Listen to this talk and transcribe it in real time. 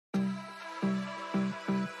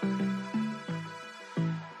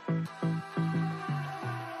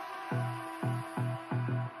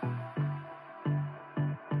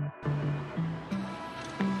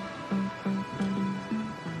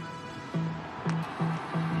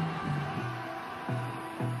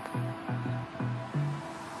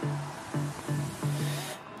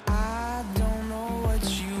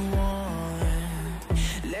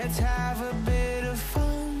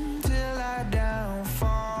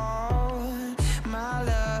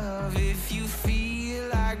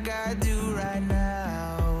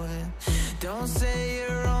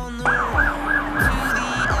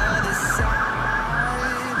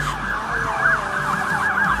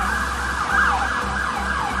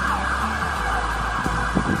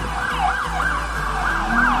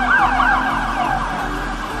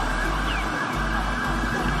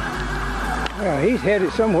He's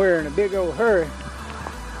headed somewhere in a big old hurry.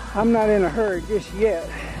 I'm not in a hurry just yet,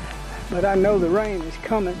 but I know the rain is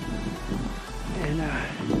coming. And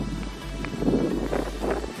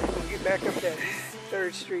we'll get back up that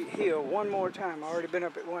 3rd Street hill one more time. I've already been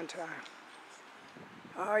up it one time.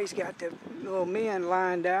 Oh, he's got the little men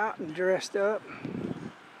lined out and dressed up.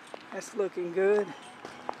 That's looking good.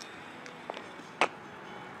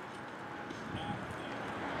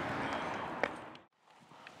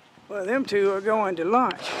 Well, them two are going to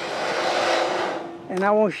lunch. And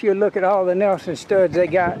I want you to look at all the Nelson studs they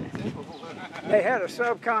got. They had a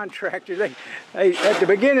subcontractor. They at the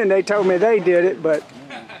beginning they told me they did it, but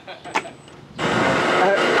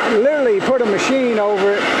I literally put a machine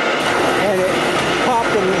over it and it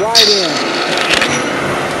popped them right in.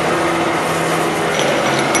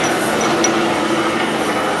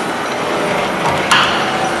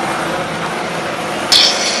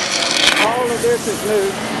 All of this is new,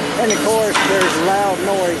 and of course there's loud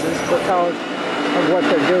noises because of what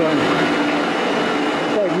they're doing.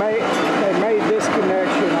 They made this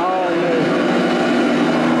connection all new.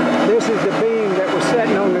 This is the beam that was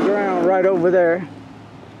sitting on the ground right over there.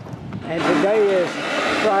 And today is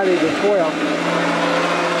Friday the 12th.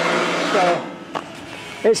 So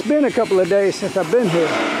it's been a couple of days since I've been here.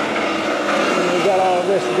 And we got all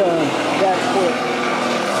this done that quick.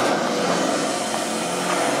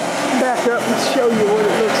 Back up and show you what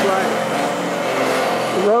it looks like.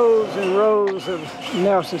 Rows and rows of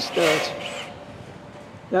Nelson studs.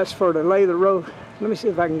 That's for to lay the road. Let me see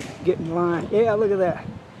if I can get in line. Yeah, look at that.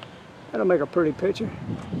 That'll make a pretty picture.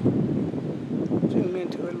 Zoom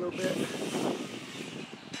into it a little bit.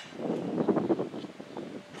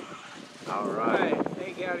 All right,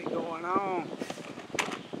 they got it going on.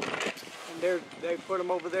 And they put them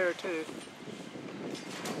over there too.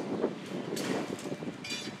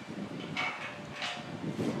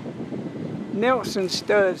 Nelson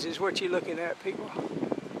studs is what you're looking at, people.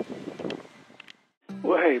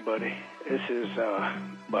 Well, hey, buddy. This is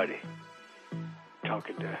Buddy.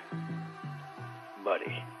 Talking to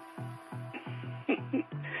Buddy.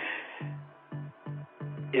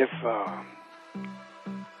 If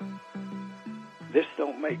this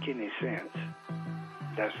don't make any sense,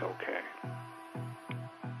 that's okay.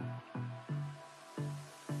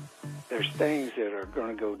 There's things that are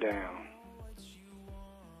going to go down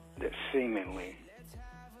that seemingly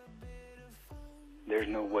there's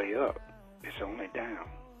no way up. It's only down.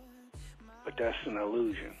 But that's an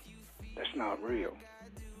illusion. That's not real.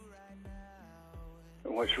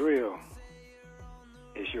 And what's real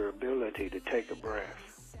is your ability to take a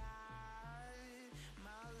breath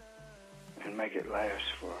and make it last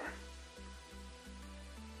for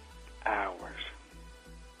hours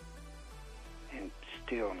in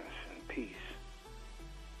stillness and peace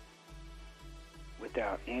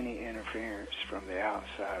without any interference from the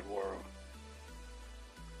outside world.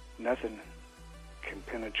 Nothing can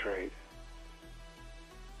penetrate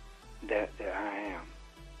that I am.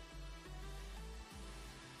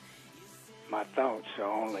 My thoughts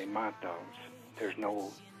are only my thoughts. There's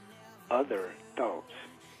no other thoughts.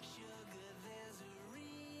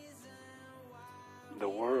 The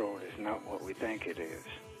world is not what we think it is.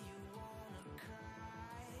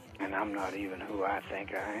 And I'm not even who I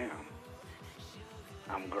think I am.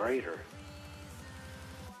 I'm greater.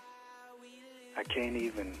 I can't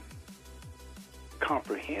even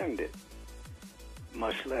comprehend it,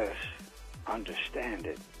 much less understand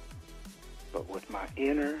it. But with my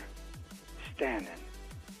inner standing,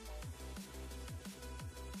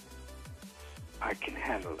 I can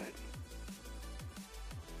handle it.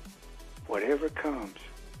 Whatever comes,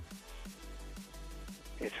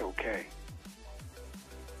 it's okay.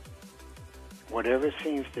 Whatever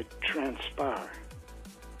seems to transpire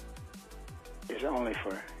is only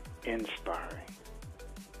for inspiring.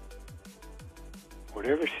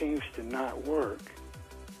 Whatever seems to not work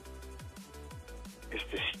is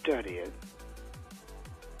to study it,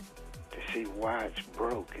 to see why it's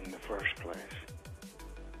broke in the first place.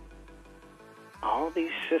 All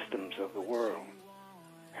these systems of the world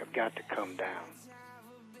have got to come down.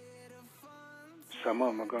 Some of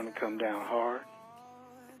them are going to come down hard.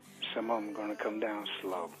 Some of them are going to come down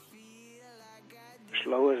slow.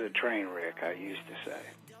 Slow as a train wreck, I used to say.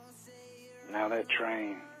 Now that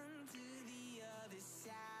train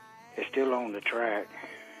is still on the track,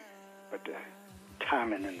 but the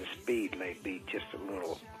timing and the speed may be just a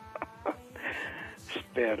little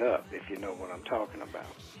sped up, if you know what I'm talking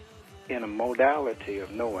about. In a modality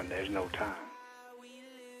of knowing there's no time.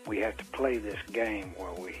 We have to play this game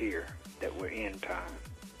while we're here, that we're in time.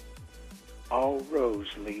 All roads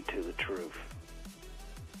lead to the truth.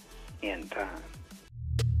 In time.